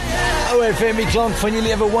OFM, die klank van jullie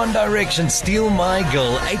hebben One Direction, Steal My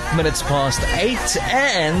Girl, 8 minutes past 8,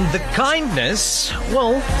 and the kindness,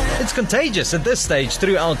 well, it's contagious at this stage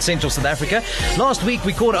throughout central South Africa. Last week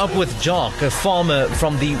we caught up with Jock, a farmer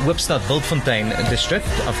from the Whipstad Wildfontein district,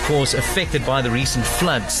 of course affected by the recent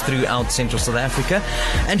floods throughout central South Africa,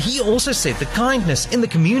 and he also said the kindness in the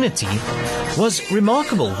community was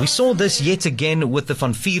remarkable. We saw this yet again with the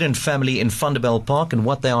Van Vieren family in Vanderbijl Park and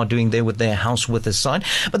what they are doing there with their house with a sign.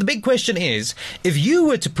 But the big question is, if you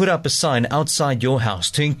were to put up a sign outside your house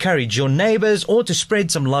to encourage your neighbors or to spread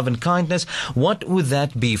some love and kindness, what would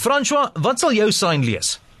that be? Francois, wat sal jou sign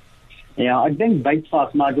lees? Ja, ek dink byt vas,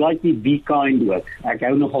 maar ek like die be kind ook. Ek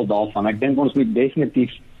hou nogal daarvan. Ek dink ons moet definitief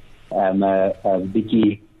 'n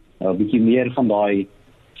bietjie meer van daai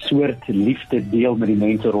soort liefde deel met die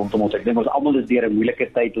mense rondom ons. Ek dink ons almal is deur 'n moeilike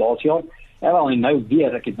tyd laas jaar. Ja, wel, en nou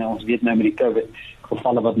weer, ons weet nou met die COVID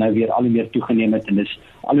gevalle wat nou weer al hoe meer toegeneem het, en dis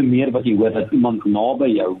al hoe meer wat jy hoor dat iemand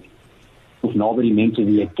naby jou of naby die mense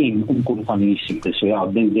wie jy ken omkom van hierdie siekte. So ja,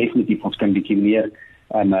 ek dink definitief ons kan bietjie meer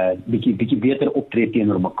bietjie beter optree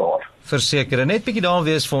teenoor mekaar. Verseker, en net bietjie daar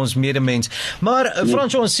wees vir ons medemens. Maar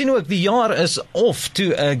Francois, ons sien ook die jaar is off to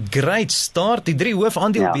a great start. Die 3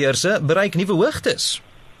 hoofaandeelbeurse bereik nuwe hoogtes.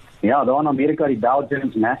 Ja, daar in Amerika, die Dow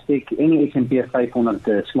Jones, Nasdaq en die S&P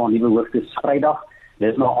 500 slaan nuwe hoogtes Vrydag.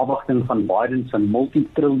 Dit is na afwagting van Biden se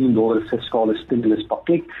multi-triljoen-dollar fiskale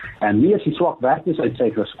stimuluspakket. En nie as die swak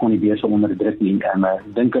werkloosheidsyfers kon die beurse onder druk nie. Ek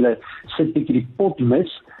dink hulle sit bietjie die pot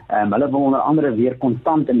mis. Hulle wil onder andere weer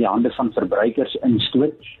kontant in die hande van verbruikers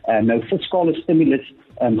instoot. Nou fiskale stimulus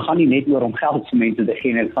gaan nie net oor om geld vir mense te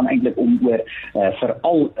gee, dit gaan eintlik om oor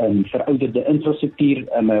veral verouderde infrastruktuur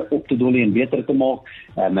op te dolly en beter te maak.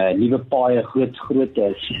 Nuwe paaie, groot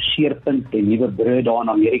seerpunt en nuwe brûe daar in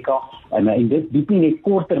Amerika. En dit bied nie net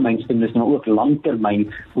korttermyn stimulus, maar ook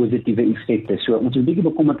langtermyn positiewe effekte. So ons is 'n bietjie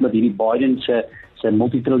bekommerd dat hierdie Biden se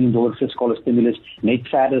multi-triljoen-dollar fiskale stimulus net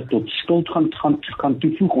verder tot skuld gaan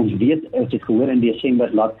toevoeg. Ons weet, as het gehoor in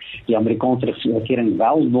Desember, dat die Amerikaanse regering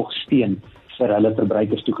wel nog steun vir hulle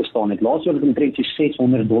verbruikers toegestaan het. Laas jaar het omtrent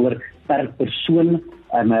 $600 per persoon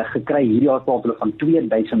gekry. Hierdie jaar praat hulle van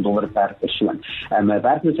 $2000 per persoon.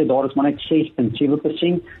 Werkloosheid daar is maar net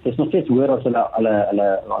 6.7%. Dit is nog steeds hoër as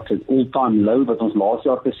hulle all-time low wat ons laas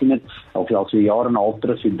jaar gesien het, of ja, so 'n jaar en 'n half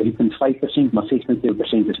terug, so 3.5%, maar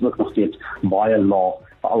 6.7% is ook nog steeds baie laag,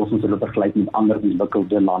 veral as ons hulle vergelyk met ander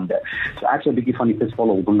ontwikkelde lande. So ek sou 'n bietjie van die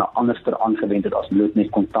fiskale hulp na anderster aangewend het as bloot net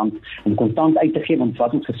kontant uit te gee, want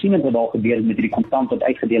wat ons gesien het wat daar gebeur het met hierdie kontant wat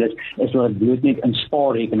uitgedeel is dat dit bloot net in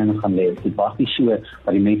spaarrekeninge gaan lê. Dit was nie so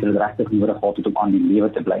dat die mense dit regtig nodig gehad het om aan die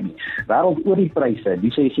lewe te bly nie. Wêreld oor die pryse,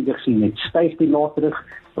 die sê jy seker gesien het, styg die laat terug,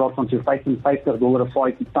 praat van so $55 'n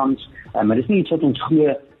faaitjie tans, maar dis nie iets wat ons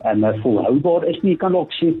glo volhoubaar is nie. Jy kan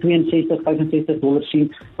ook sê $62-65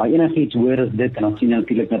 sien, maar enigiets hoër as dit, en dan sien jy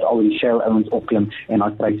natuurlik net al die shell ouens opklim en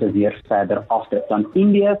dan pryse weer verder afdruk. Dan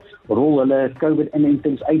India rol hulle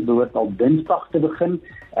COVID-inentings uit, behoort al Dinsdag te begin,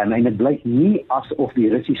 en dit blyk nie asof die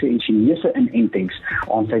Russiese en Chinese inentings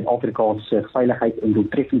aan Suid-Afrika se veiligheid en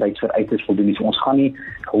doeltreffendheidsvereistes voldoen nie. So ons gaan nie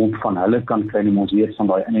hulp van hulle kan kry nie, ons weet van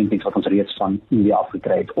daai inentings wat ons reeds van India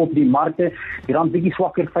afgekry het. Op die markte, die rand bietjie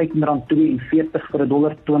swakker, R15.42 vir 'n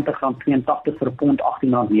dollar, R20.82 vir 'n pond,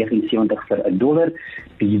 R18.79 vir 'n dollar.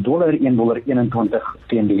 Die dollar $1.21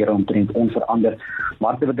 teen die euro omtrent onverander.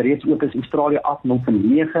 Markte wat reeds oop is, Australië af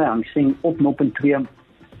 0.9, Hang Seng op 0.2,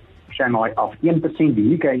 Shanghai af 1%,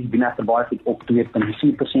 die UK doen egter baie goed op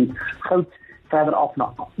 2.4%. Goud verder af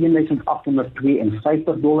na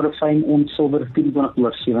 $1,852 op fyn ons, silwer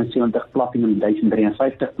 $24.77, platinum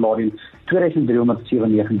 $1,053, palladium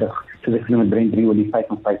 $2,397, soos ek genoem het, Brent olie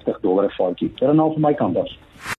 $55 'n vatjie. Dit is nou van my kant af.